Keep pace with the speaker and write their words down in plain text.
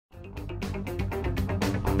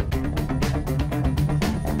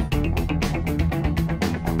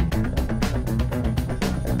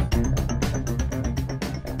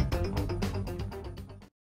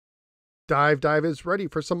Dive is ready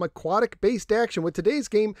for some aquatic-based action with today's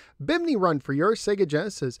game, Bimini Run for your Sega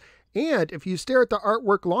Genesis. And if you stare at the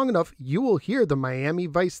artwork long enough, you will hear the Miami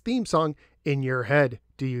Vice theme song in your head.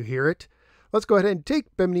 Do you hear it? Let's go ahead and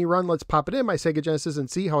take Bimini Run. Let's pop it in my Sega Genesis and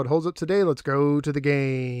see how it holds up today. Let's go to the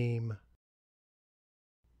game.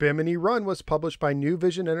 Bimini Run was published by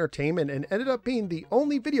Nuvision Entertainment and ended up being the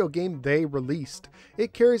only video game they released.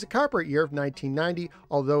 It carries a copyright year of 1990,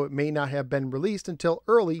 although it may not have been released until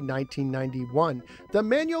early 1991. The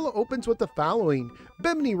manual opens with the following: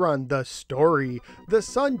 Bimini Run, the story. The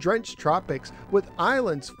sun-drenched tropics, with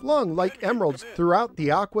islands flung like emeralds throughout the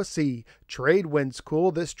aqua sea. Trade winds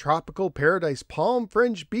cool this tropical paradise,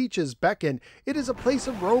 palm-fringed beaches beckon. It is a place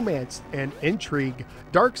of romance and intrigue.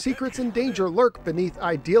 Dark secrets and danger lurk beneath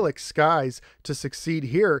idyllic skies. To succeed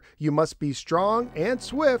here, you must be strong and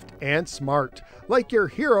swift and smart. Like your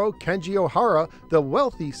hero, Kenji Ohara, the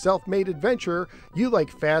wealthy self-made adventurer, you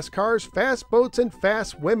like fast cars, fast boats, and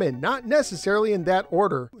fast women, not necessarily in that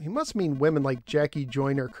order. He must mean women like Jackie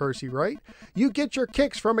Joyner Kersey, right? You get your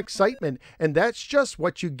kicks from excitement, and that's just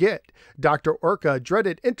what you get. Dr. Orca,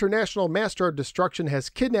 dreaded international master of destruction, has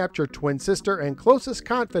kidnapped your twin sister and closest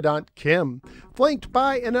confidant, Kim. Flanked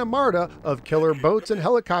by an armada of killer boats and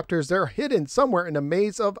helicopters, they're hidden somewhere in a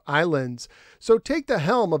maze of islands. So take the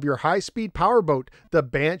helm of your high-speed powerboat, the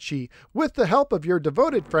Banshee. With the help of your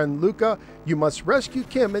devoted friend Luca, you must rescue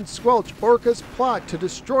Kim and squelch Orca's plot to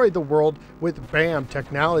destroy the world with BAM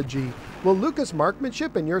technology. Will Luca's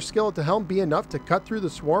marksmanship and your skill at the helm be enough to cut through the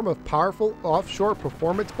swarm of powerful offshore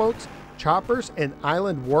performance boats, choppers, and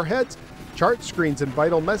island warheads? Chart screens and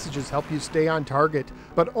vital messages help you stay on target,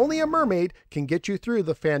 but only a mermaid can get you through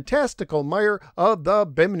the fantastical mire of the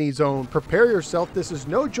Bimini Zone. Prepare yourself, this is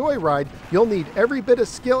no joyride. You'll need every bit of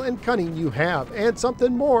skill and cunning you have, and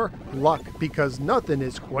something more, luck, because nothing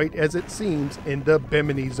is quite as it seems in the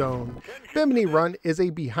Bimini Zone. Bimini Run is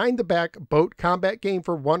a behind-the-back boat combat game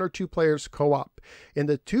for 1 or 2 players co-op. In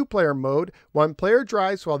the 2-player mode, one player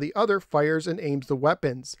drives while the other fires and aims the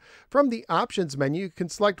weapons. From the options menu, you can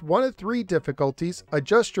select 1 of 3 difficulties,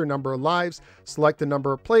 adjust your number of lives, select the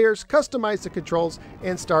number of players, customize the controls,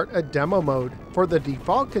 and start a demo mode. For the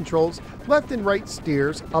default controls, left and right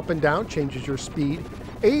steers, up and down changes your speed,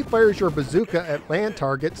 A fires your bazooka at land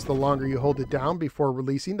targets. The longer you hold it down before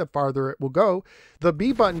releasing, the farther it will go. The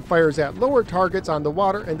B button fires at lower targets on the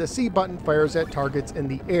water, and the C button fires at targets in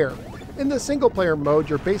the air. In the single player mode,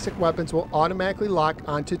 your basic weapons will automatically lock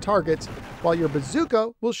onto targets, while your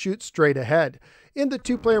bazooka will shoot straight ahead. In the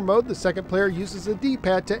 2-player mode, the second player uses a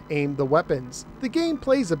D-pad to aim the weapons. The game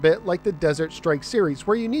plays a bit like the Desert Strike series,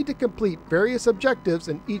 where you need to complete various objectives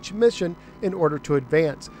in each mission in order to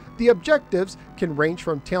advance. The objectives can range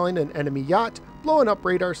from tailing an enemy yacht, blowing up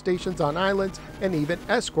radar stations on islands, and even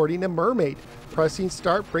escorting a mermaid. Pressing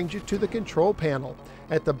start brings you to the control panel.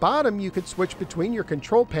 At the bottom, you can switch between your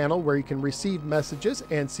control panel, where you can receive messages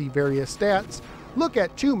and see various stats, look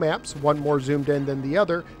at 2 maps, one more zoomed in than the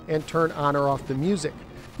other, and turn on or off the music.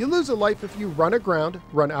 You lose a life if you run aground,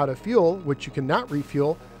 run out of fuel, which you cannot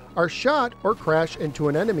refuel, are shot, or crash into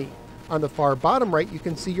an enemy. On the far bottom right, you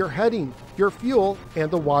can see your heading, your fuel,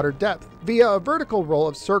 and the water depth via a vertical row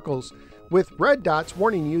of circles, with red dots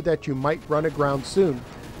warning you that you might run aground soon.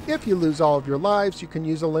 If you lose all of your lives, you can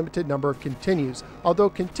use a limited number of continues, although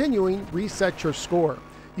continuing resets your score.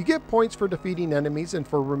 You get points for defeating enemies and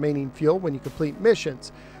for remaining fuel when you complete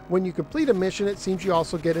missions. When you complete a mission, it seems you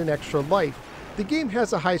also get an extra life. The game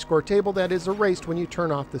has a high score table that is erased when you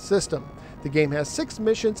turn off the system. The game has 6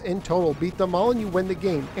 missions in total. Beat them all and you win the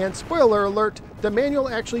game. And spoiler alert, the manual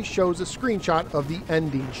actually shows a screenshot of the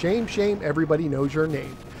ending. Shame, shame, everybody knows your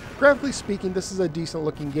name. Graphically speaking, this is a decent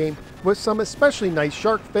looking game with some especially nice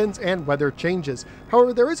shark fins and weather changes.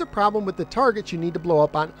 However, there is a problem with the targets you need to blow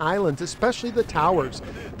up on islands, especially the towers.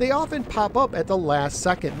 They often pop up at the last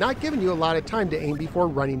second, not giving you a lot of time to aim before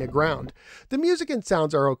running aground. The music and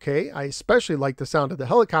sounds are okay. I especially like the sound of the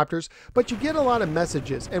helicopters, but you get a lot of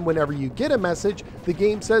messages, and whenever you get a message, the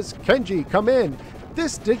game says, "Kenji, come in."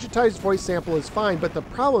 This digitized voice sample is fine, but the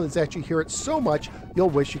problem is that you hear it so much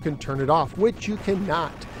you'll wish you can turn it off, which you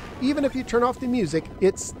cannot. Even if you turn off the music,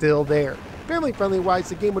 it's still there. Family-friendly wise,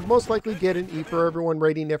 the game would most likely get an E for everyone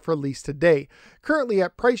rating if released today. Currently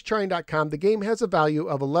at pricecharting.com, the game has a value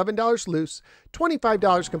of $11 loose,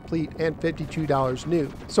 $25 complete, and $52 new.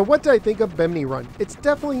 So what did I think of Bimini Run? It's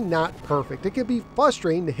definitely not perfect. It can be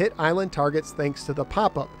frustrating to hit island targets thanks to the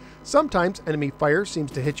pop-up. Sometimes enemy fire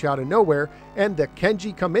seems to hit you out of nowhere, and the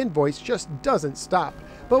Kenji come in voice just doesn't stop.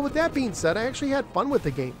 But with that being said, I actually had fun with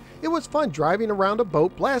the game. It was fun driving around a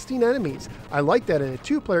boat blasting enemies. I like that in a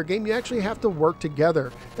two-player game you actually have to work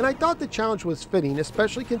together, and I thought the challenge was fitting,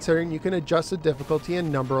 especially considering you can adjust the difficulty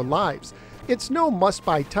and number of lives. It's no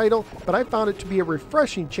must-buy title, but I found it to be a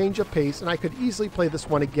refreshing change of pace, and I could easily play this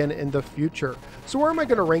one again in the future. So where am I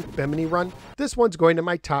going to rank Bimini Run? This one's going to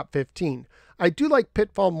my top 15. I do like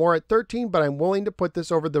Pitfall more at 13, but I'm willing to put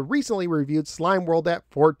this over the recently reviewed Slime World at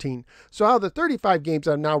 14. So out of the 35 games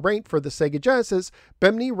I've now ranked for the Sega Genesis,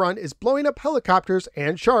 Bimini Run is blowing up helicopters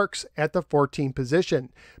and sharks at the 14th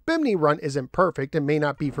position. Bimini Run isn't perfect and may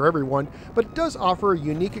not be for everyone, but it does offer a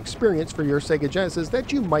unique experience for your Sega Genesis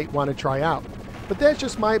that you might want to try out. But that's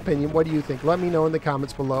just my opinion. What do you think? Let me know in the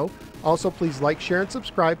comments below. Also, please like, share, and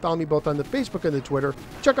subscribe. Follow me both on the Facebook and the Twitter.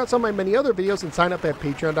 Check out some of my many other videos and sign up at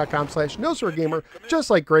patreon.com/NoSwearGamer, just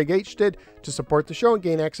like Greg H did, to support the show and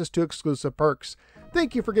gain access to exclusive perks.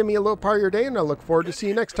 Thank you for giving me a little part of your day, and I look forward to seeing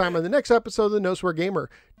you next time on the next episode of the No Swear Gamer.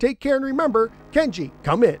 Take care, and remember, Kenji,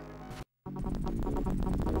 come in.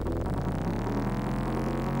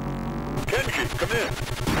 Kenji, come in.